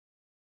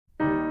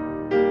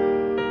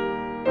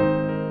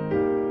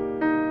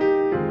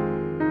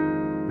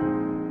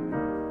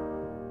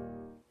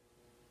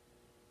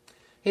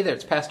Hey there,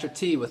 it's Pastor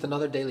T with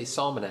another daily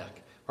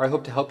Psalmanac, where I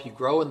hope to help you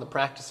grow in the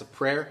practice of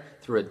prayer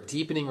through a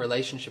deepening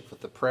relationship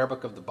with the prayer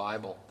book of the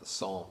Bible, the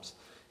Psalms.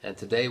 And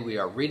today we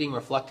are reading,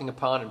 reflecting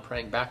upon, and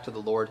praying back to the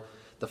Lord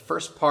the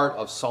first part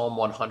of Psalm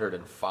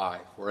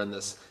 105. We're in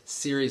this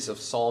series of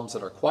Psalms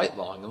that are quite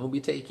long, and we'll be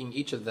taking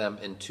each of them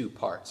in two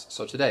parts.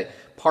 So today,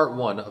 part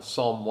 1 of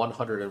Psalm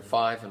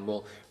 105, and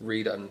we'll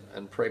read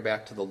and pray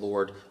back to the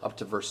Lord up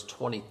to verse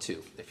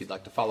 22, if you'd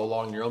like to follow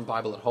along in your own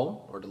Bible at home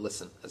or to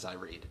listen as I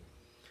read.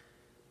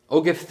 Oh,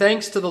 give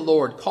thanks to the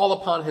Lord, call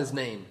upon his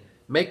name,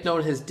 make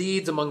known his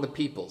deeds among the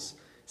peoples.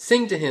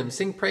 Sing to him,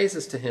 sing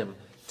praises to him,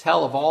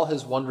 tell of all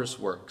his wondrous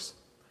works.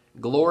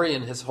 Glory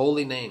in his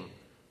holy name.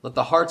 Let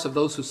the hearts of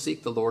those who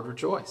seek the Lord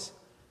rejoice.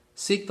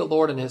 Seek the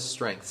Lord in his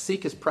strength,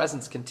 seek his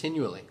presence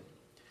continually.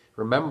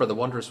 Remember the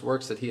wondrous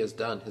works that he has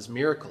done, his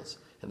miracles,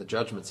 and the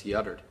judgments he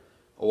uttered.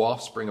 O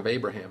offspring of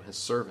Abraham, his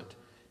servant,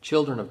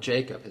 children of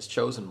Jacob, his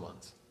chosen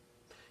ones.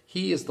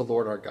 He is the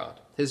Lord our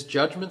God. His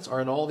judgments are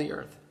in all the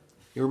earth.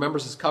 He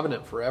remembers his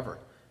covenant forever,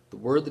 the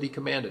word that he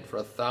commanded for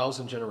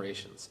 1,000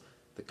 generations,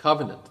 the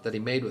covenant that he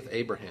made with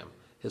Abraham,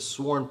 his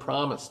sworn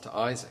promise to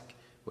Isaac,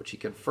 which he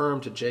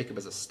confirmed to Jacob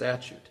as a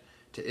statute,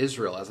 to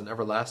Israel as an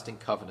everlasting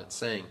covenant,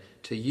 saying,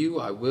 To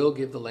you I will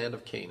give the land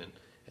of Canaan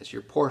as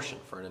your portion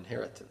for an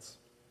inheritance.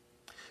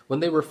 When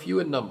they were few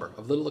in number,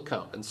 of little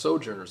account, and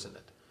sojourners in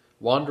it,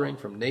 wandering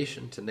from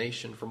nation to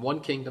nation, from one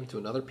kingdom to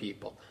another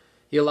people,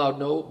 he allowed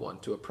no one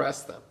to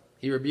oppress them.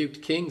 He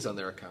rebuked kings on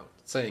their account,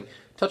 saying,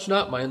 Touch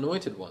not my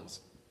anointed ones,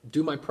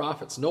 do my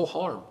prophets no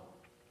harm.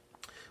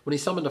 When he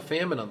summoned a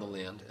famine on the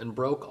land and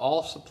broke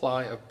all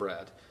supply of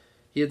bread,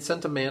 he had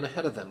sent a man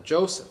ahead of them,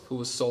 Joseph, who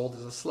was sold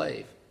as a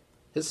slave.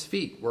 His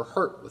feet were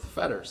hurt with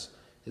fetters,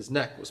 his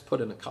neck was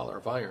put in a collar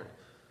of iron,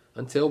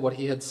 until what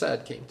he had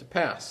said came to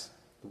pass.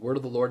 The word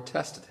of the Lord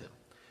tested him.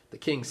 The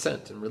king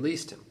sent and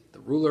released him. The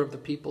ruler of the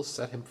people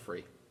set him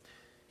free.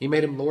 He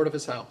made him lord of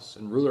his house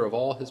and ruler of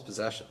all his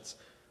possessions,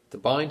 to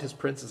bind his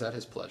princes at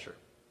his pleasure,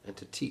 and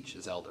to teach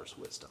his elders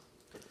wisdom.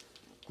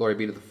 Glory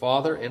be to the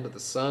Father, and to the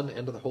Son,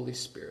 and to the Holy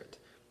Spirit,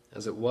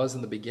 as it was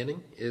in the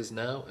beginning, is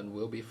now, and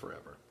will be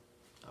forever.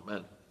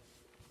 Amen.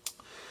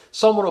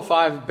 Psalm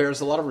 105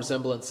 bears a lot of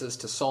resemblances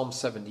to Psalm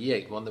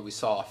 78, one that we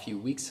saw a few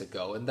weeks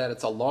ago, in that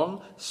it's a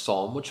long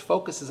psalm which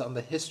focuses on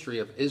the history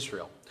of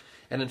Israel.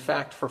 And in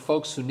fact, for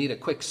folks who need a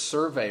quick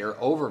survey or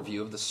overview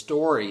of the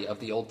story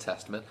of the Old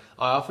Testament,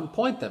 I often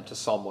point them to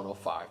Psalm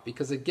 105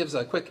 because it gives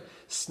a quick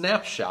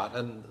snapshot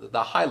and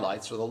the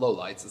highlights or the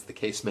lowlights, as the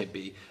case may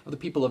be, of the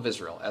people of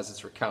Israel as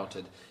it's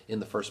recounted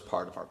in the first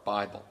part of our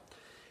Bible.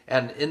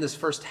 And in this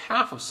first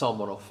half of Psalm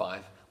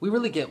 105, we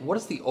really get what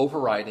is the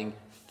overriding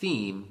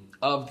theme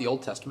of the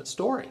Old Testament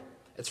story.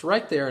 It's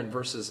right there in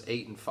verses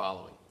 8 and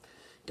following.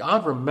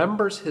 God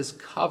remembers his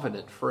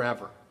covenant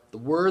forever, the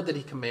word that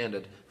he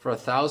commanded for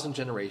 1,000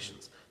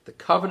 generations, the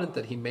covenant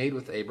that he made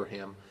with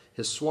Abraham,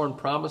 his sworn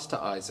promise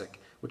to Isaac,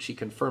 which he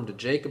confirmed to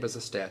Jacob as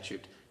a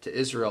statute, to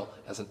Israel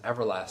as an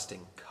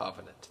everlasting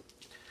covenant.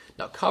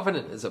 Now,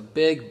 covenant is a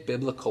big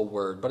biblical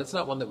word, but it's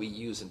not one that we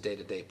use in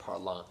day-to-day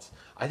parlance.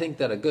 I think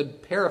that a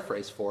good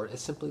paraphrase for it is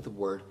simply the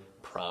word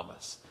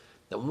promise.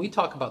 Now, when we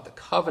talk about the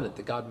covenant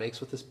that God makes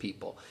with his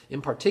people,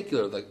 in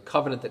particular the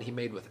covenant that he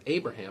made with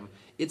Abraham,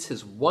 it's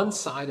his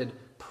one-sided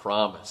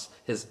promise,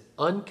 his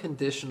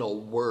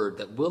unconditional word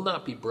that will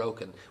not be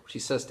broken, which he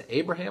says to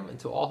Abraham and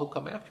to all who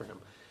come after him.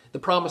 The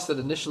promise that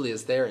initially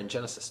is there in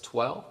Genesis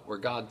 12, where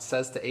God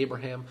says to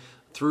Abraham,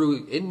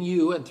 in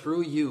you and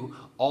through you,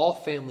 all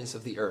families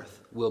of the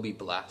earth will be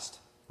blessed.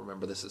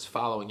 Remember, this is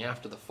following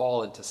after the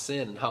fall into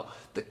sin and how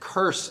the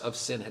curse of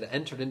sin had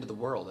entered into the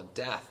world and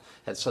death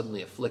had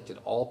suddenly afflicted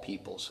all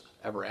peoples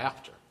ever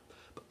after.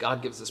 But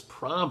God gives this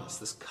promise,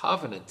 this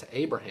covenant to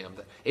Abraham,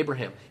 that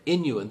Abraham,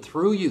 in you and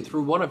through you,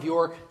 through one of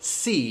your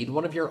seed,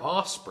 one of your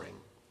offspring,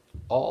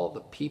 all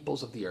the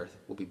peoples of the earth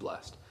will be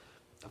blessed.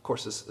 Of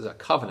course, this is a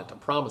covenant, a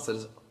promise that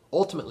is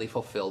ultimately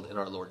fulfilled in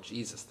our Lord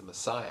Jesus, the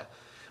Messiah.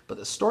 But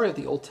the story of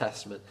the Old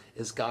Testament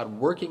is God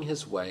working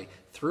his way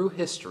through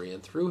history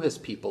and through his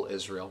people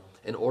Israel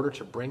in order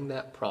to bring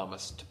that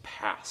promise to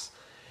pass.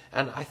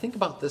 And I think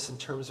about this in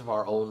terms of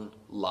our own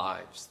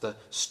lives, the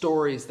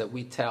stories that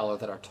we tell or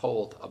that are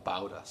told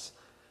about us.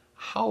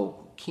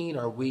 How keen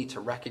are we to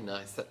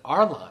recognize that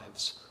our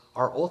lives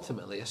are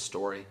ultimately a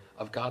story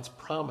of God's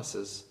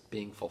promises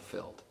being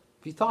fulfilled?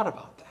 Have you thought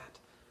about that?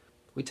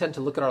 We tend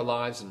to look at our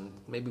lives and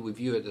maybe we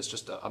view it as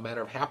just a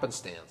matter of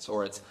happenstance,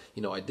 or it's,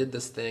 I did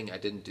this thing, I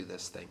didn't do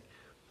this thing.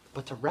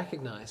 But to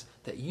recognize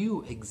that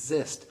you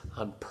exist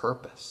on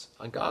purpose,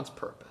 on God's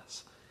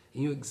purpose.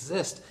 You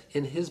exist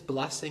in his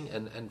blessing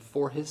and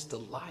for his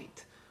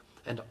delight.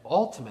 And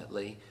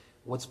ultimately,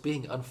 what's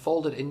being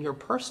unfolded in your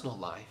personal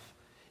life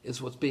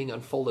is what's being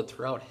unfolded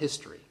throughout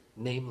history,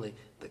 namely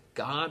the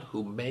God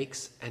who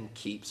makes and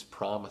keeps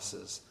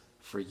promises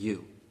for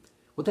you.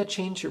 Would that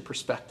change your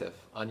perspective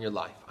on your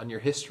life, on your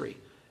history,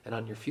 and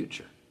on your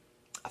future?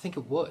 I think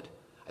it would.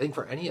 I think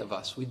for any of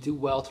us, we do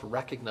well to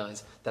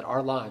recognize that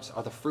our lives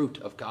are the fruit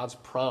of God's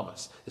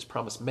promise, his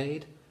promise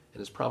made and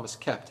his promise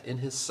kept in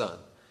his Son,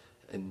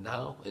 and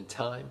now, in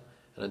time,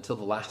 and and until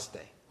the last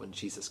day when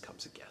Jesus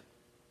comes again.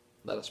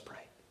 Let us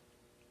pray.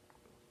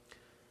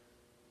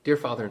 Dear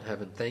Father in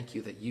heaven, thank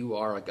you that you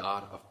are a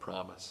God of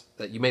promise,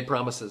 that you made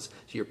promises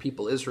to your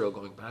people Israel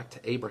going back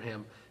to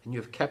Abraham, and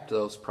you have kept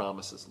those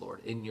promises,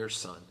 Lord, in your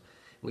Son.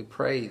 We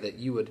pray that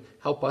you would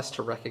help us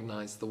to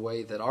recognize the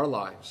way that our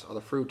lives are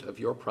the fruit of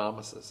your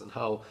promises and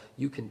how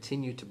you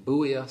continue to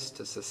buoy us,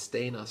 to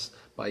sustain us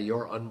by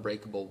your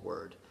unbreakable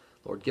word.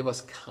 Lord, give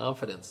us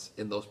confidence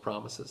in those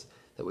promises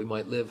that we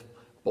might live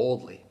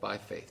boldly by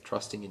faith,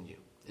 trusting in you.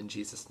 In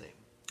Jesus' name,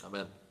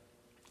 amen.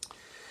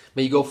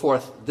 May you go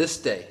forth this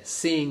day,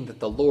 seeing that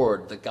the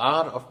Lord, the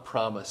God of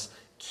promise,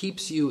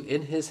 keeps you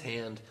in his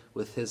hand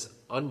with his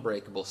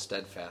unbreakable,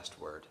 steadfast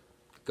word.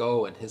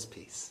 Go in his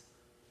peace.